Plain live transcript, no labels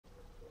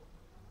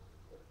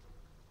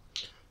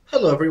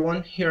Hello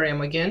everyone, here I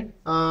am again.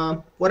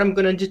 What I'm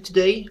gonna do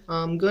today,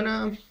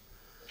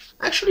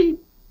 actually,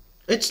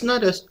 it's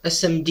not a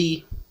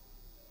SMD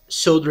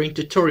soldering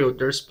tutorial.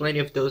 There's plenty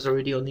of those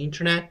already on the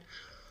internet,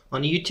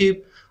 on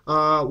YouTube.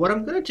 What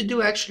I'm going to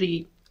do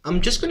actually,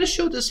 I'm just gonna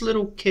show this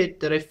little kit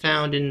that I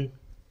found in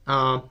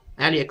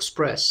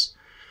Aliexpress,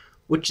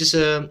 which is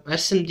a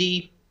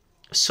SMD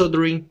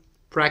soldering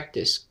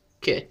practice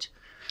kit.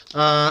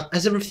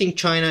 As everything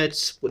China,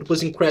 it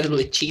was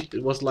incredibly cheap.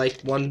 It was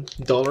like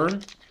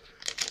 $1,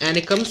 and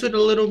it comes with a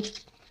little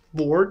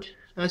board,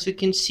 as you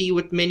can see,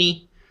 with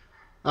many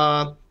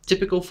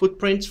typical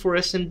footprints for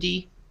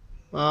SMD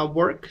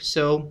work.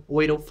 So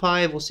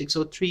 0805,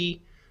 0603,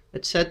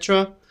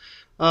 etc.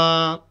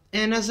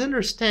 And as I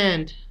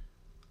understand,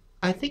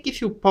 I think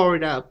if you power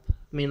it up,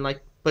 I mean,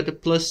 like, put a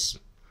plus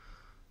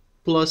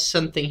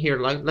something here,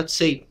 like let's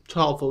say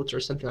 12 volts or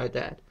something like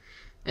that,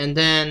 and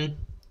then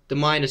the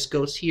minus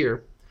goes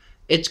here,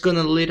 it's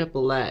gonna lit up a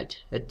LED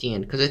at the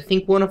end. Because I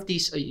think one of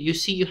these, you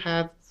see, you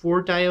have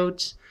 4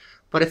 diodes,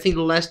 but I think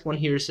the last one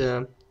here is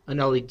an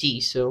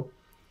LED. So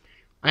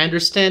I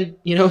understand,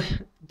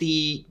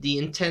 the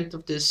intent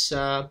of this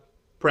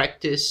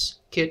practice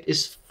kit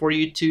is for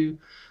you to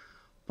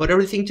put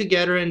everything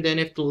together, and then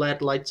if the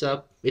LED lights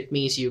up, it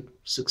means you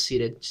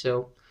succeeded.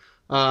 So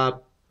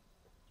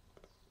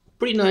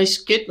pretty nice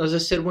kit. As I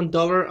said,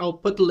 $1. I'll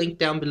put the link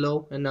down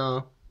below in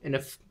a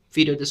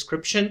video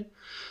description.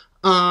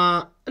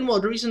 And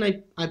well, the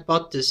reason I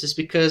bought this is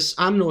because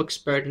I'm no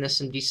expert in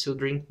SMD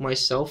soldering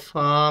myself.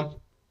 I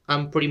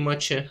was pretty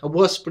much a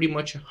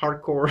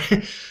hardcore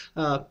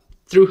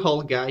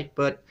through-hole guy,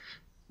 but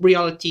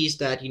reality is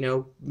that,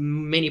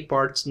 many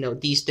parts,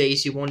 these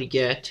days you only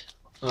get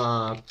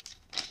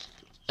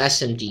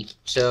SMD.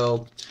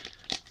 So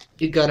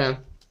you gotta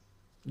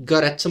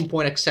at some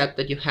point accept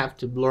that you have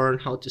to learn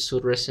how to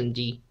solder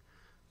SMD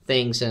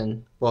things,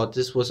 and well,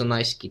 this was a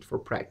nice kit for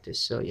practice.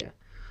 So yeah,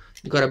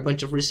 you got a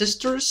bunch of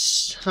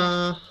resistors.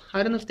 I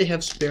don't know if they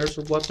have spares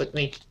or what, but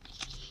wait.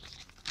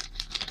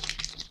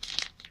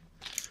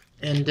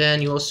 And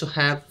then you also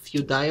have a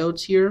few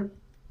diodes here.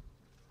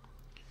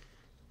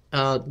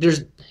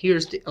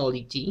 Here's the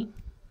LED,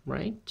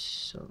 right?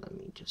 So let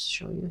me just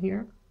show you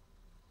here.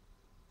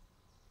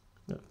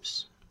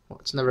 Oops. Well,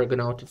 it's never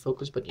gonna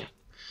autofocus, but yeah.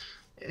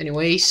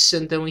 Anyways,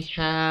 and then we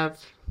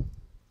have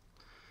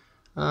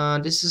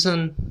this is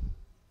an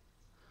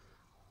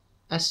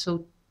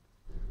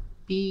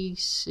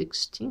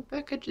SOP16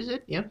 package, is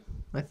it? Yeah,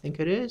 I think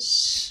it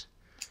is.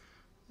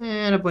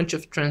 And a bunch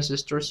of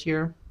transistors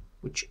here,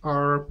 which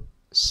are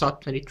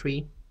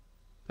SOP23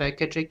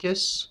 package, I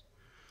guess.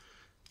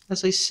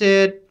 As I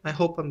said, I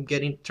hope I'm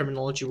getting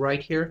terminology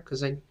right here,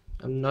 because I'm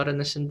not an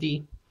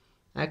SMD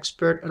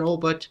expert at all,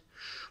 but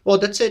well,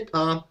 that's it.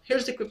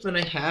 Here's the equipment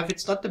I have.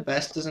 It's not the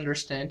best, as I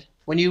understand.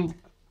 When you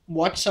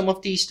watch some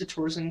of these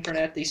tutorials on the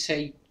internet, they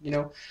say,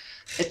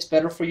 it's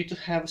better for you to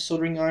have a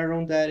soldering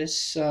iron that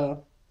is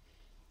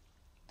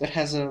that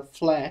has a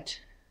flat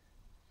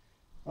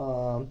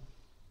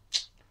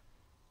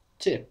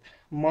tip.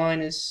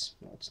 Mine is,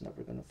 no, it's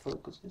never gonna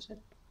focus, is it?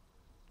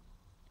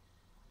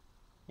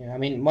 Yeah, I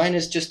mean, mine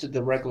is just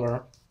the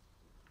regular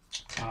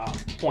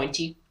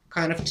pointy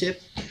kind of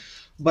tip,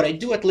 but I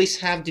do at least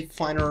have the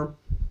finer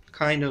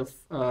kind of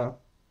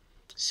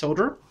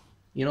solder.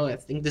 I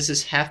think this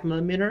is 0.5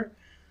 millimeter.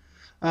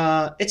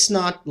 It's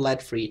not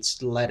lead free,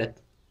 it's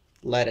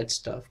leaded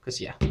stuff,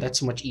 because yeah,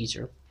 that's much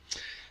easier.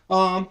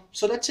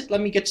 So that's it.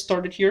 Let me get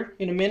started here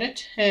in a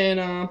minute, and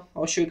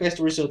I'll show you guys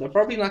the result. I'm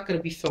probably not going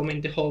to be filming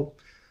the whole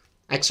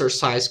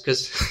exercise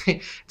because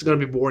it's going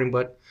to be boring,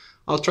 but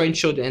I'll try and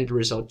show the end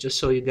result just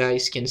so you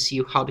guys can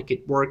see how the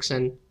kit works,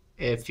 and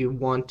if you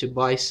want to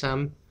buy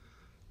some,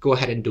 go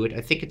ahead and do it.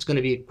 I think it's going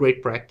to be a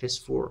great practice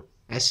for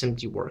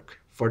SMD work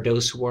for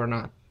those who are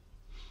not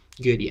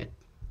good yet.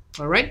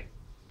 Alright,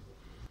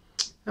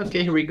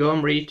 okay, here we go.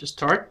 I'm ready to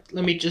start.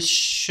 Let me just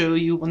show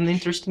you one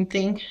interesting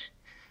thing.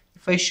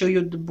 If I show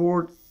you the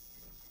board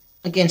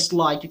against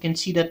light, you can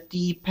see that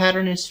the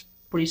pattern is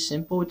pretty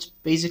simple. It's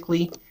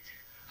basically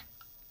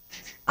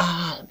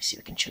let me see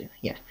if I can show you.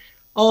 Yeah,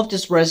 all of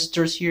these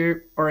resistors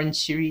here are in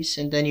series,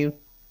 and then you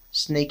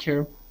snake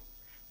your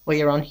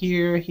way around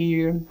here,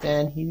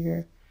 then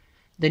here,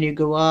 then you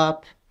go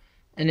up,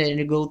 and then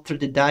you go through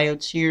the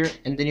diodes here,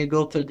 and then you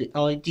go through the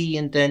LED,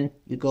 and then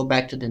you go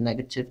back to the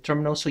negative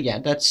terminal. So yeah,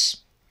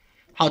 that's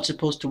how it's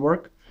supposed to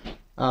work.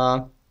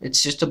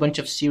 It's just a bunch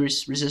of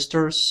series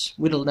resistors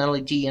with an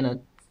LED and a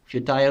few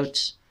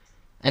diodes,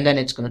 and then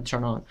it's going to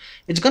turn on.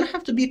 It's going to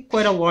have to be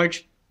quite a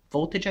large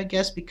voltage, I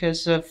guess,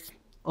 because of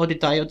all the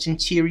diodes in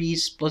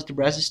series plus the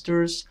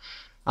resistors.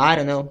 I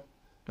don't know.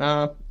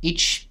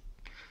 Each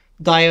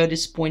diode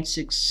is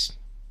 0.6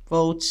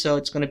 volts, so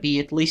it's going to be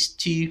at least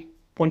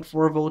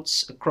 2.4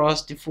 volts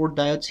across the 4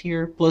 diodes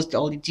here, plus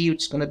the LED,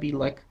 which is going to be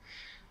like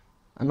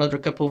another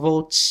couple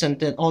volts, and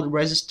then all the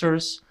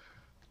resistors.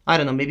 I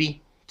don't know,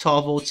 maybe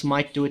 12 volts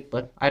might do it,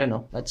 but I don't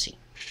know. Let's see.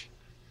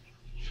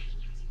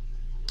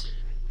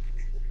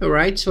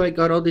 Alright, so I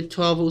got all the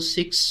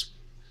 1206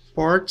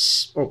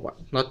 parts, or what,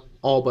 not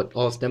all, but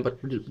all of them,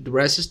 but the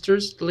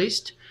resistors at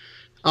least,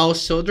 all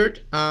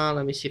soldered.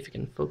 Let me see if I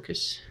can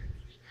focus.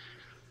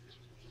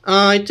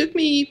 It took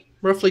me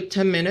roughly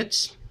 10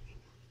 minutes.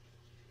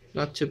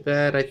 Not too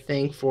bad, I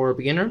think, for a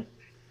beginner.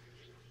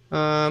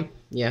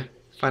 Yeah,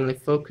 finally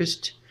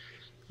focused.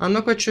 I'm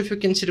not quite sure if you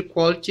can see the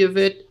quality of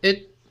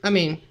it. I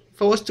mean,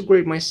 if I was to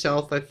grade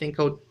myself, I think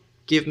I would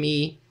give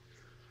me,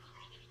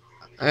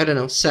 I don't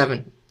know,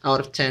 7 out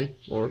of 10,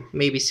 or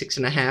maybe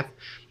 6.5.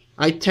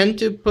 I tend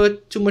to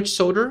put too much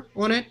solder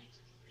on it,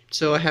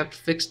 so I have to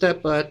fix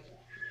that, but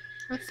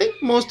I think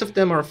most of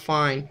them are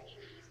fine.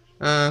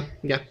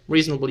 Yeah,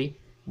 reasonably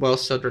well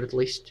soldered at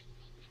least.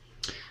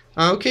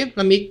 Okay,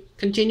 let me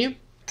continue.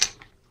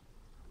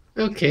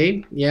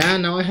 Okay, yeah,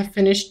 now I have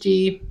finished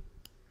the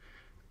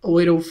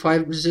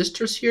 0805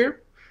 resistors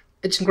here.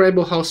 It's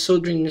incredible how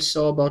soldering is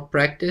all about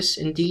practice,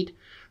 indeed.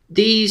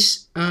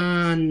 These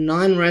 9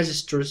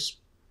 resistors,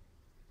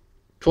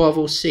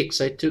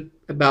 1206, I took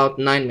about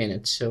 9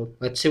 minutes, so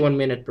let's say 1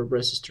 minute per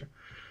resistor.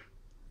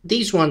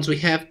 These ones, we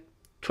have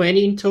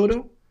 20 in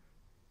total,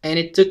 and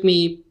it took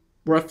me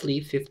roughly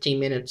 15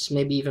 minutes,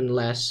 maybe even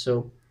less,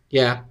 so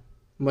yeah,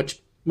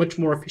 much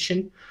more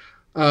efficient.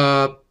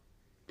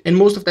 And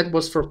most of that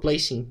was for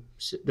placing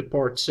the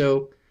parts.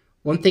 So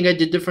one thing I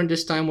did different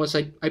this time was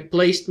I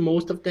placed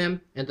most of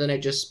them, and then I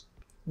just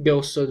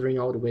go soldering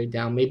all the way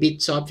down. Maybe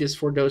it's obvious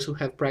for those who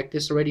have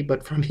practiced already,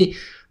 but for me,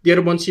 the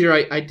other ones here,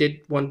 I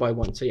did one by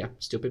one. So yeah,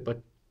 stupid,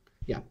 but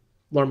yeah,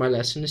 learn my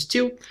lesson.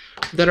 Still,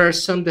 there are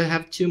some that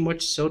have too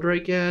much solder, I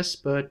guess,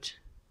 but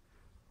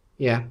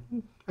yeah,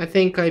 I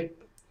think I'm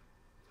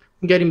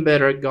getting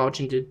better at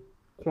gauging the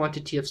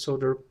quantity of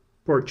solder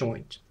per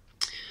joint.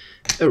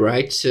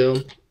 Alright, so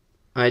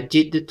I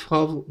did the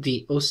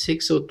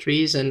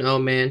 0603s, and oh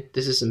man,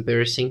 this is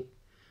embarrassing.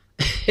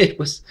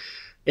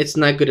 It's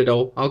not good at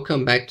all. I'll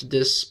come back to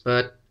this,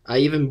 but I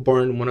even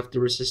burned one of the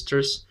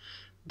resistors.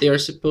 They are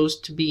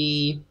supposed to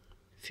be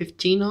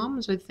 15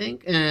 ohms, I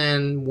think,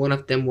 and one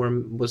of them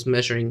was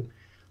measuring,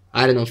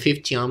 I don't know,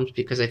 50 ohms,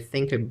 because I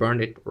think I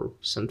burned it or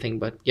something,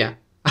 but yeah,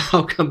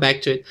 I'll come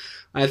back to it.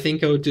 I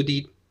think I'll do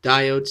the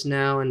diodes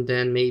now, and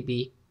then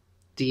maybe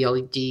the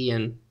LED,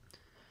 and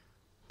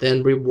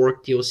then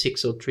rework the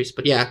 0603s.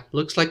 But yeah,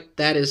 looks like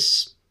that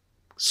is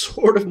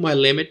sort of my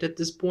limit at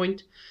this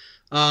point.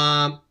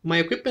 My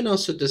equipment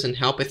also doesn't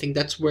help. I think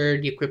that's where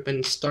the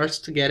equipment starts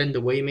to get in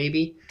the way,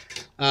 maybe.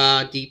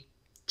 The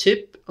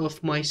tip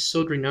of my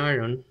soldering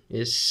iron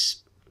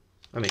is,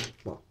 I mean,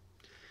 well,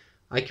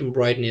 I can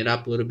brighten it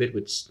up a little bit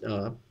with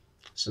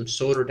some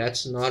solder.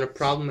 That's not a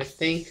problem, I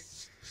think.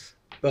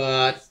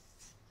 But,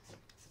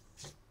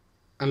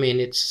 I mean,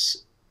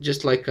 it's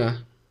just like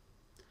a,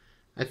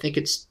 I think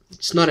it's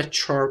not a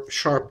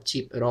sharp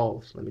tip at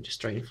all. Let me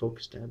just try and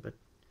focus that. But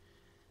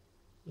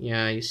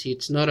yeah, you see,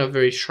 it's not a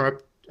very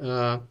sharp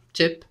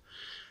tip.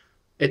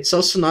 It's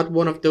also not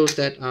one of those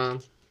that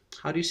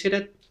how do you say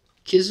that?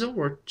 Chizo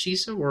or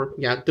chizo, or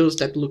yeah, those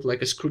that look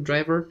like a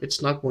screwdriver.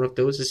 It's not one of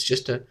those. It's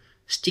just a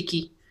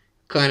sticky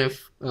kind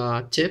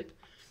of tip.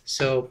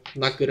 So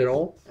not good at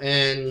all.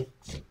 And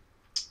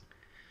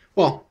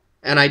well,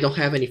 and I don't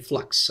have any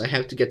flux. I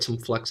have to get some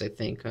flux, I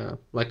think,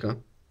 like a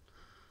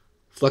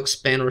flux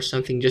pen or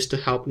something, just to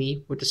help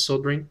me with the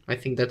soldering. I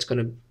think that's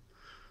gonna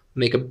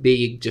make a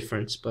big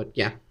difference. But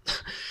yeah,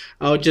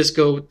 I'll just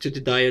go to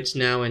the diodes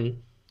now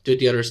and do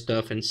the other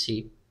stuff and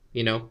see,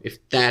 you know, if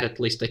that at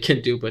least I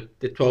can do. But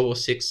the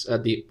 1206,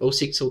 the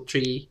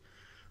 0603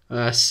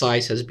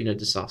 size has been a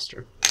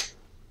disaster.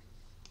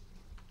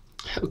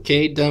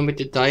 Okay, done with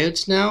the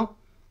diodes now,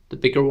 the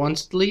bigger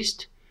ones at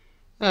least.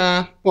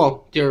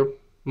 Well, they're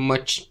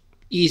much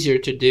easier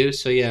to do,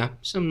 so yeah,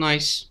 some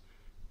nice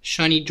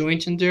shiny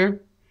joints in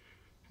there.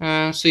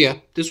 So yeah,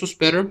 this was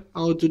better.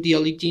 I'll do the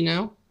LED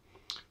now,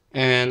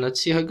 and let's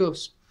see how it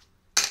goes.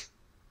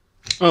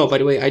 Oh, by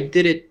the way, I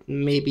did it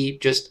maybe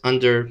just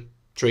under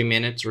 3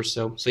 minutes or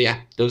so. So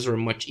yeah, those are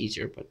much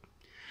easier, but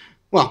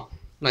well,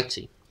 let's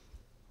see.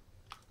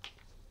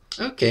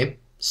 Okay,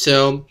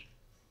 so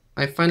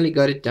I finally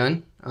got it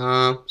done.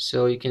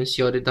 So you can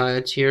see all the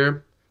diodes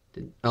here,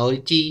 the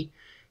LED.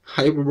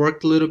 I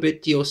reworked a little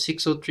bit the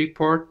 0603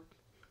 part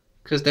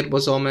because that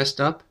was all messed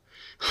up.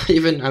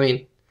 Even, I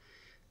mean,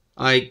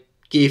 I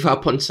gave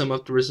up on some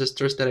of the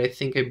resistors that I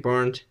think I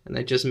burned, and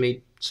I just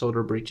made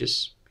solder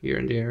breaches here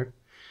and there.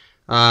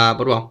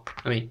 But well,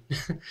 I mean,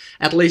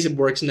 at least it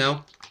works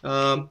now.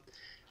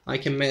 I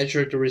can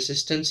measure the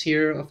resistance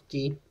here of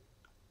the,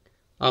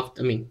 up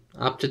to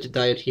the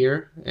diode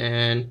here,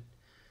 and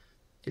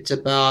it's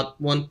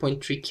about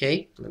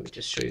 1.3K. Let me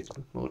just show you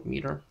the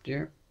voltmeter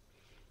there.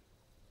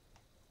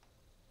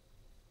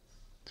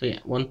 So yeah,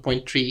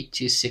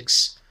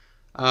 1.326.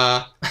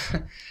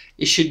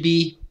 It should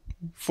be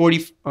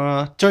 30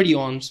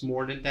 ohms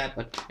more than that,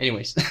 but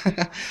anyways,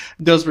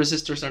 those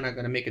resistors are not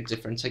gonna make a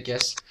difference, I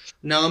guess.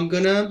 Now I'm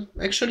gonna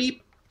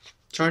actually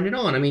turn it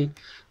on. I mean,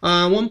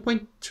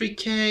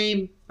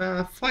 1.3K,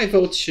 5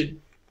 volts should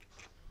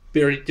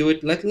barely do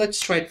it. Let's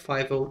try it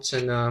 5 volts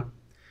and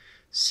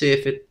see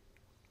if it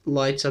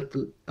lights up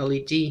the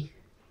LED.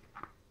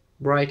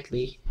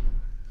 brightly,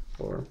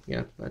 or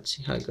yeah, let's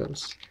see how it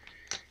goes.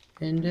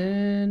 And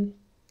then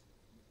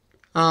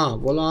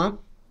voila.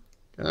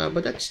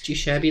 But that's too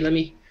shabby. Let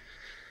me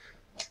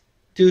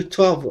do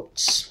 12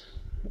 volts.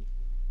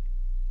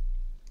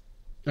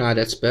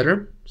 That's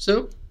better.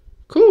 So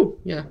cool.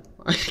 Yeah,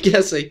 I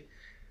guess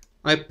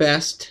I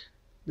passed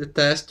the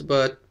test,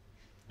 but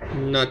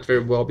not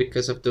very well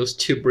because of those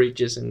two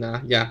bridges. And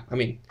yeah, I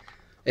mean,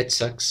 it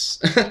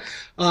sucks.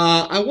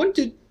 I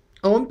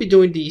won't be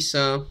doing these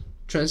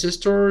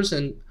transistors,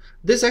 and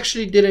this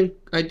actually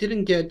I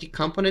didn't get the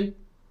component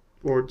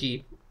or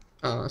the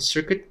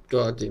circuit,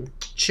 the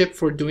chip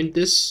for doing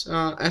this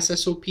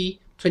SSOP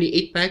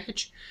 28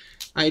 package.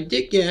 I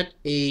did get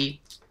a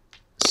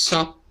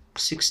SOP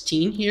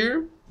 16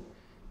 here,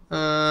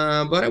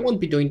 but I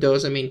won't be doing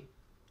those. I mean,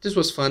 this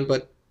was fun,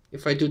 but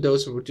if I do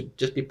those, it would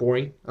just be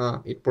boring.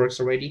 It works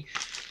already.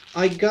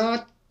 I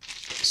got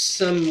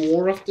some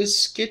more of the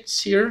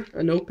skits here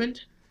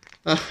unopened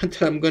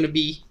that I'm going to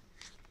be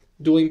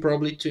doing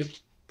probably to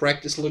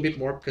practice a little bit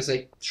more because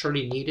I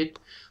surely need it.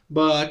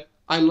 But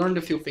I learned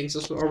a few things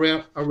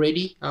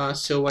already,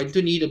 so I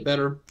do need a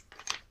better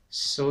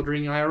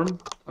soldering iron.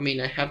 I mean,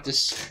 I have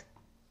this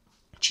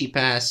cheap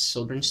ass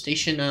soldering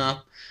station. I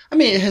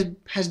mean, it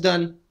has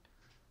done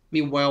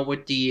me well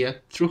with the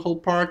through hole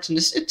parts, and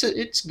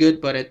it's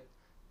good, but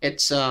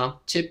its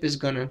tip is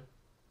gonna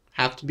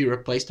have to be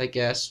replaced, I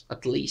guess,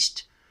 at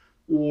least.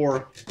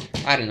 Or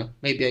I don't know,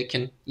 maybe I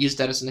can use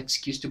that as an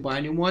excuse to buy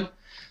a new one.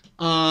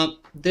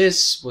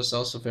 This was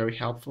also very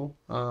helpful.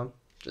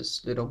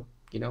 This little,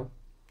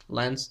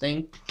 lens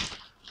thing.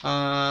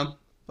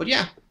 But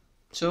yeah,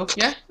 so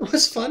yeah, it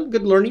was fun,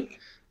 good learning.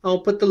 I'll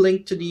put the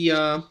link to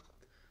the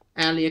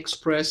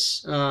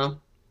Aliexpress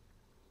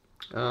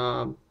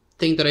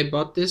thing that I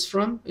bought this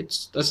from.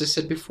 It's, as I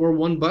said before,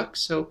 $1,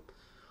 so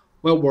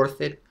well worth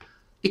it.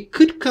 It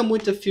could come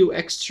with a few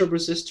extra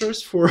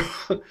resistors for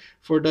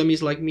for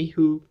dummies like me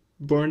who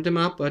burned them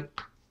up, but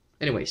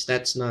anyways,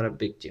 that's not a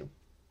big deal.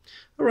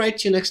 All right,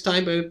 see you next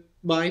time.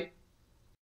 Bye.